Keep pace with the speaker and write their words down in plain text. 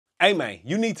Hey man,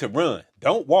 you need to run,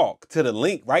 don't walk, to the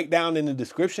link right down in the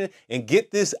description and get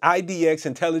this IDX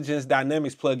Intelligence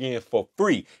Dynamics plugin for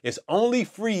free. It's only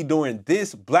free during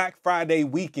this Black Friday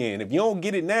weekend. If you don't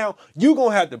get it now, you're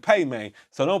gonna have to pay, man,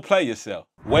 so don't play yourself.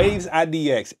 Waves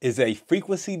IDX is a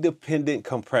frequency-dependent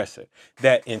compressor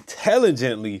that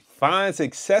intelligently finds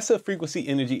excessive frequency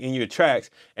energy in your tracks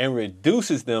and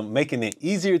reduces them, making it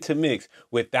easier to mix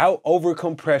without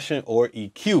overcompression or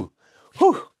EQ.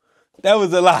 Whew. That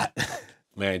was a lot.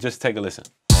 Man, just take a listen.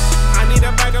 I need a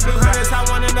bag of blue hundreds, I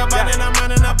wanted a button, I'm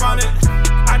running up on it.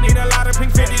 I need a lot of pink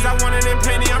 50s, I wanted in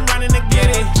plenty, I'm running to get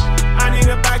it. I need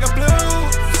a bag of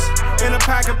blues and a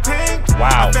pack of pink.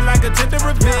 Wow. I feel like a tender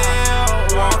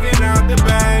reveal, walking out the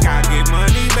bank. I get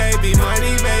money, baby,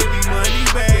 money, baby, money,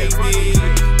 baby.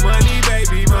 Money,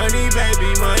 baby, money,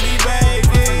 baby, money, baby.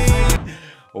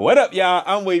 What up, y'all?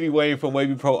 I'm Wayne.wav from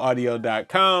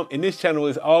WavyProAudio.com, and this channel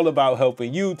is all about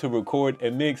helping you to record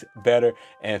and mix better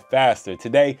and faster.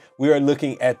 Today, we are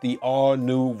looking at the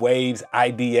all-new Waves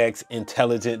IDX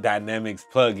Intelligent Dynamics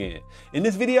plugin. In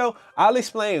this video, I'll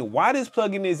explain why this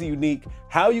plugin is unique,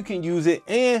 how you can use it,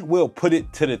 and we'll put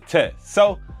it to the test.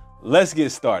 So, let's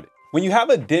get started. When you have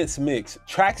a dense mix,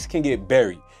 tracks can get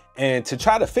buried. And to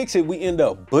try to fix it, we end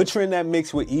up butchering that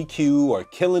mix with EQ or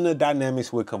killing the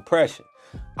dynamics with compression.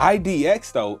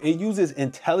 IDX though, it uses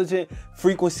intelligent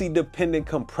frequency dependent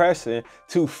compression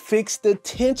to fix the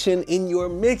tension in your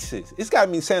mixes. It's got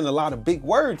me saying a lot of big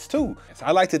words too. So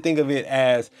I like to think of it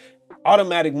as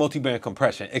automatic multiband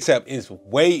compression, except it's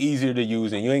way easier to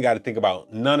use and you ain't got to think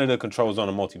about none of the controls on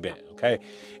a multiband, okay?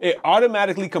 It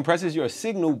automatically compresses your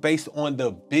signal based on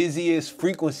the busiest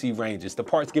frequency ranges, the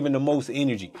parts giving the most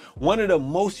energy. One of the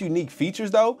most unique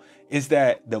features though, is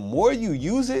that the more you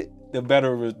use it, the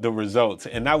better the results.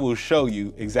 And I will show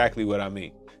you exactly what I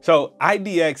mean. So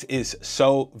IDX is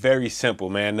so very simple,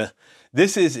 man.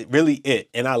 This is really it.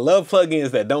 And I love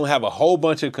plugins that don't have a whole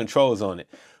bunch of controls on it.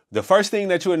 The first thing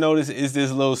that you will notice is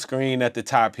this little screen at the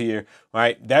top here,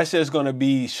 right? That's just gonna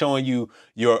be showing you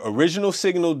your original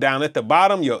signal down at the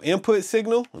bottom, your input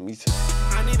signal. Let me see.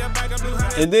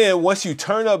 And then once you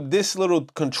turn up this little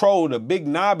control, the big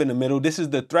knob in the middle, this is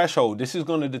the threshold. This is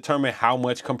gonna determine how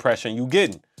much compression you're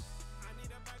getting.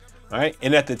 All right,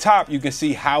 and at the top, you can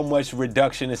see how much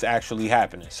reduction is actually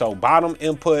happening. So bottom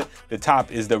input, the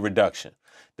top is the reduction.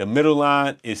 The middle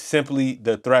line is simply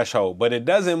the threshold, but it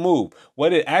doesn't move.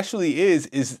 What it actually is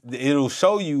it'll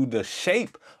show you the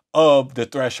shape of the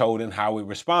threshold and how it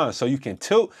responds. So you can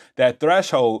tilt that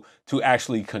threshold to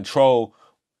actually control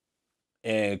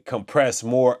and compress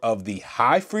more of the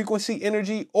high frequency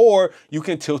energy, or you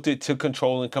can tilt it to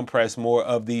control and compress more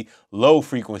of the low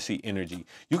frequency energy.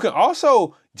 You can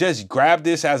also just grab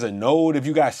this as a node if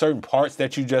you got certain parts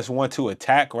that you just want to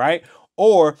attack, right?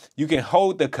 Or you can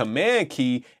hold the command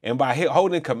key, and by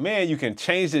holding command, you can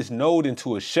change this node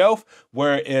into a shelf,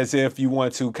 whereas if you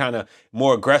want to kind of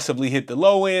more aggressively hit the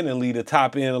low end and leave the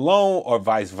top end alone, or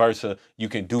vice versa, you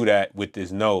can do that with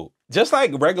this node. Just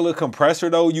like regular compressor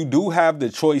though, you do have the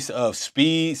choice of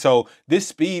speed. So this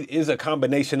speed is a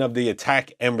combination of the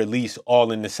attack and release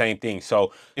all in the same thing.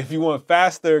 So if you want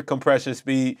faster compression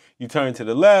speed, you turn to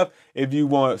the left. If you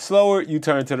want slower, you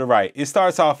turn to the right. It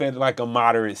starts off at like a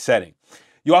moderate setting.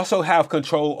 You also have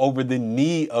control over the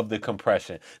knee of the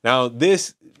compression. Now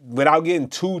this, without getting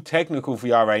too technical for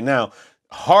y'all right now,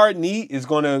 hard knee is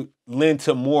gonna lend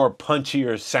to more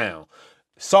punchier sound.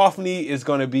 Soft knee is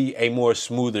gonna be a more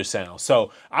smoother sound.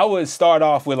 So I would start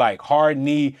off with like hard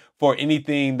knee for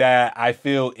anything that I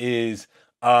feel is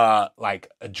like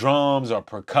drums or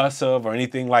percussive or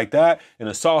anything like that. And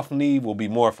a soft knee will be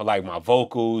more for like my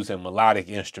vocals and melodic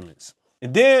instruments.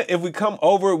 And then if we come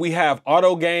over, we have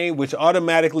auto gain, which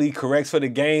automatically corrects for the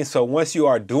gain. So once you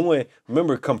are doing,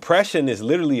 remember, compression is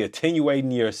literally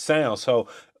attenuating your sound. So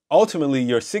ultimately,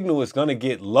 your signal is gonna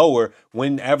get lower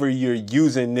whenever you're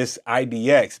using this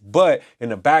IDX, but in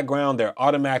the background, they're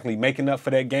automatically making up for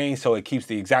that gain, so it keeps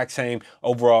the exact same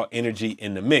overall energy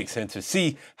in the mix. And to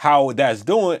see how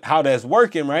that's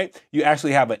working, right, you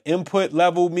actually have an input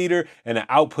level meter and an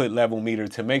output level meter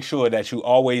to make sure that you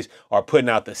always are putting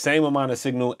out the same amount of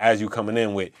signal as you coming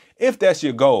in with, if that's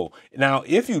your goal. Now,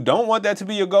 if you don't want that to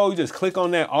be your goal, you just click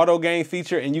on that auto gain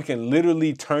feature and you can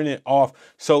literally turn it off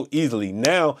so easily.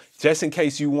 Now, just in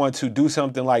case you want to do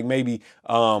something like maybe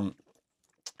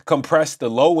compress the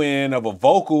low end of a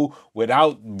vocal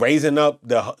without raising up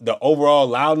the overall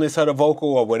loudness of the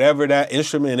vocal or whatever that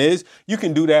instrument is, you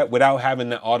can do that without having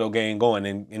the auto gain going,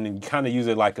 and kind of use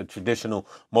it like a traditional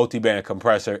multi-band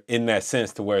compressor in that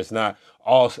sense, to where it's not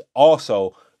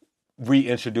also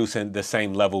reintroducing the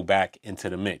same level back into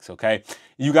the mix, okay?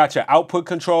 You got your output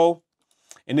control.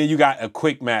 And then you got a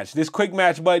quick match. This quick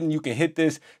match button, you can hit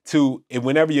this to,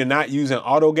 whenever you're not using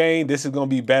auto gain, this is gonna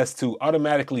be best to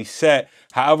automatically set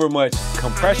however much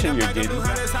compression you're getting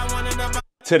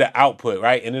to the output,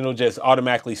 right? And it'll just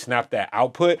automatically snap that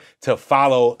output to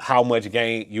follow how much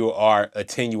gain you are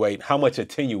attenuating, how much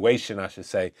attenuation, I should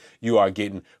say, you are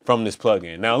getting from this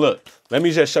plugin. Now look, let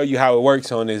me just show you how it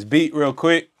works on this beat real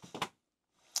quick.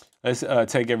 Let's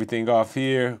take everything off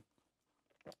here.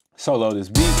 Solo this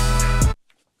beat.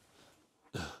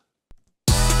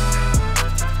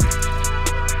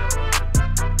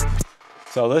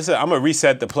 So listen, I'm gonna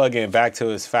reset the plugin back to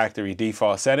its factory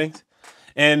default settings.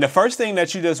 And the first thing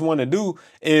that you just wanna do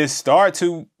is start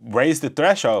to raise the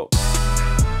threshold.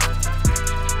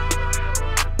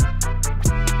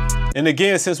 And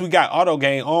again, since we got auto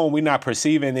gain on, we're not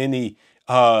perceiving any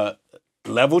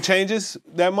level changes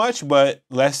that much, but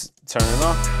let's turn it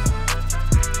off.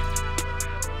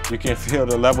 You can feel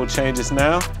the level changes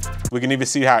now. We can even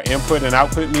see how input and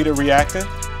output meter reacting.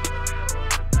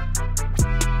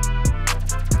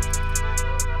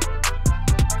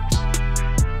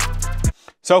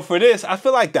 So for this, I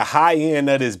feel like the high end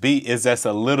of this beat is just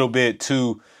a little bit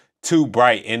too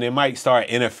bright, and it might start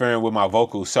interfering with my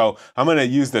vocals. So I'm gonna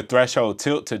use the threshold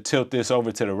tilt to tilt this over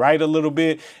to the right a little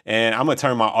bit, and I'm gonna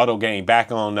turn my auto gain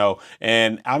back on though.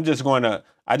 And I just wanna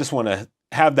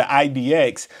have the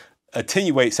IDX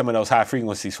attenuate some of those high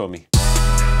frequencies for me.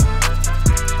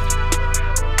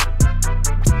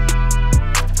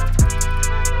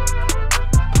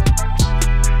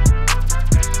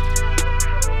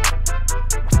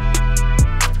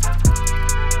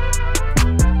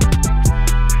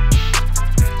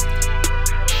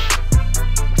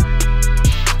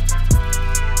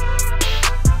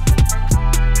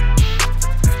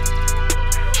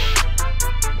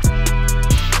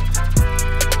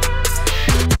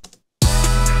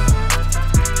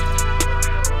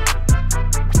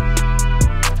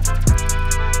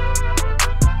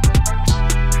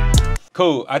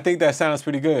 Cool, I think that sounds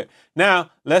pretty good. Now,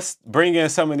 let's bring in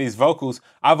some of these vocals.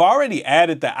 I've already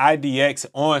added the IDX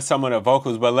on some of the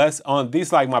vocals, but on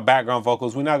these like my background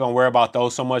vocals, we're not gonna worry about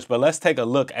those so much, but let's take a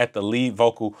look at the lead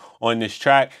vocal on this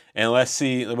track, and let's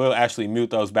see, we'll actually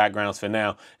mute those backgrounds for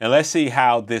now, and let's see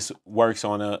how this works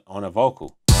on a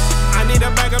vocal. I need a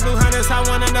bag of blue hundreds, I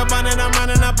want it up on it, I'm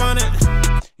running up on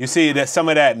it. You see that some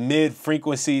of that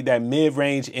mid-frequency, that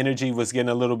mid-range energy was getting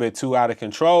a little bit too out of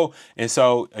control. And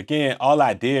so again, all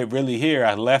I did really here,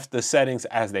 I left the settings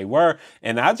as they were,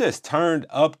 and I just turned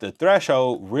up the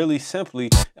threshold really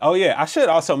simply. Oh yeah, I should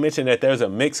also mention that there's a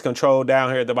mix control down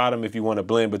here at the bottom if you want to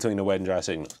blend between the wet and dry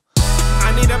signals.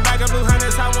 I need a bag of blue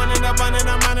hundreds, I want it up on it,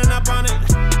 I'm running up on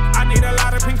it. I need a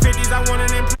lot of pink 50s, I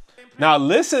want it in. Now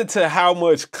listen to how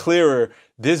much clearer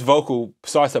this vocal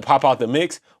starts to pop out the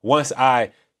mix once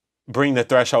I bring the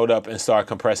threshold up and start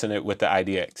compressing it with the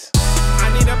IDX.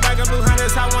 I need a bag of blue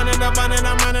hundreds, I want it up on it,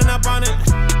 I'm running up on it.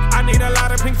 I need a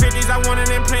lot of pink 50s, I want it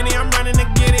in plenty, I'm running to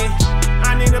get it.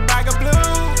 I need a bag of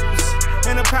blues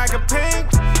and a pack of pink.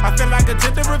 I feel like a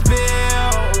gender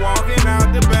reveal, walking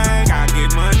out the bank. I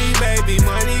get money, baby,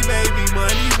 money, baby,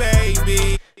 money,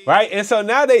 baby. Right, and so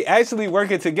now they actually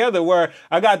working together where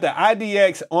I got the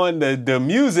IDX on the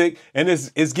music, and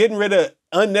it's getting rid of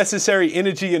unnecessary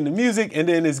energy in the music, and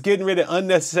then it's getting rid of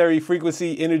unnecessary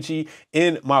frequency energy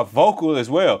in my vocal as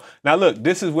well. Now look,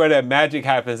 this is where that magic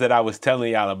happens that I was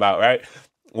telling y'all about, right?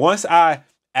 Once I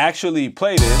actually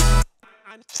play this,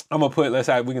 I'm gonna put,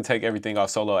 we can take everything off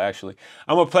solo actually.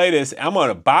 I'm gonna play this, I'm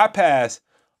gonna bypass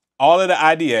all of the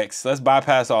IDX, let's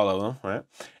bypass all of them, right?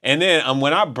 And then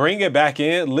when I bring it back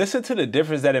in, listen to the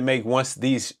difference that it makes once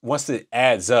it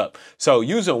adds up. So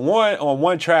using one on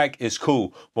one track is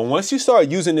cool, but once you start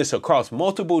using this across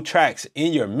multiple tracks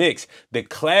in your mix, the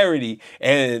clarity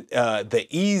and the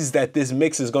ease that this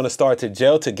mix is gonna start to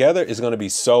gel together is gonna be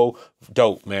so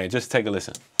dope, man. Just take a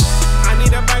listen. I need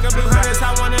a bag of blue hundreds,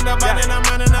 I want it up on it, I'm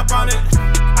running up on it.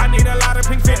 I need a lot of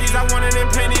pink 50s, I want it in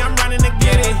plenty, I'm running to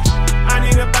get it. I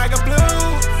need a bag of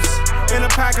blues and a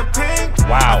pack of pink.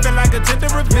 Wow. I feel like a gender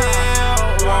reveal,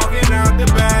 walking out the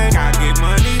bank. I get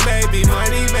money, baby,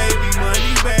 money, baby,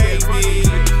 money, baby.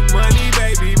 Money,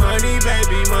 baby, money,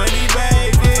 baby, money,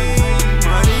 baby.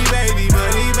 Money, baby,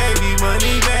 money, baby,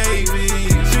 money, baby.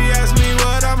 She asked me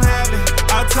what I'm having,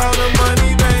 I told her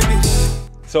money, baby.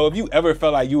 So if you ever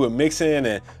felt like you were mixing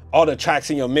and all the tracks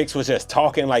in your mix was just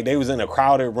talking like they was in a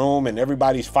crowded room and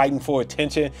everybody's fighting for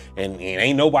attention and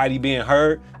ain't nobody being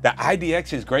heard, the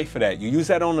IDX is great for that. You use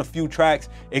that on a few tracks,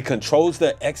 it controls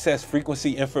the excess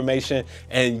frequency information,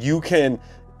 and you can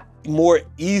more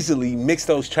easily mix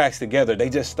those tracks together. They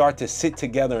just start to sit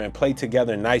together and play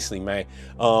together nicely, man.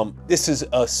 This is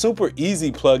a super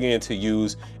easy plugin to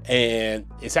use, and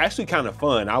it's actually kind of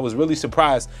fun. I was really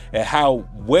surprised at how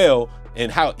well and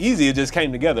how easy it just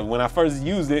came together when I first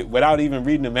used it without even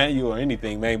reading the manual or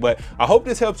anything, man. But I hope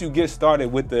this helps you get started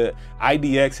with the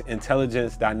IDX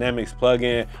Intelligence Dynamics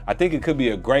plugin. I think it could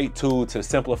be a great tool to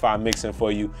simplify mixing for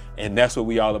you, and that's what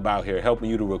we all about here, helping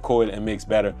you to record and mix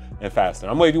better and faster.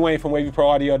 I'm Wayne from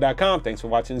WavyProAudio.com. Thanks for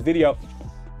watching this video.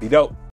 Be dope.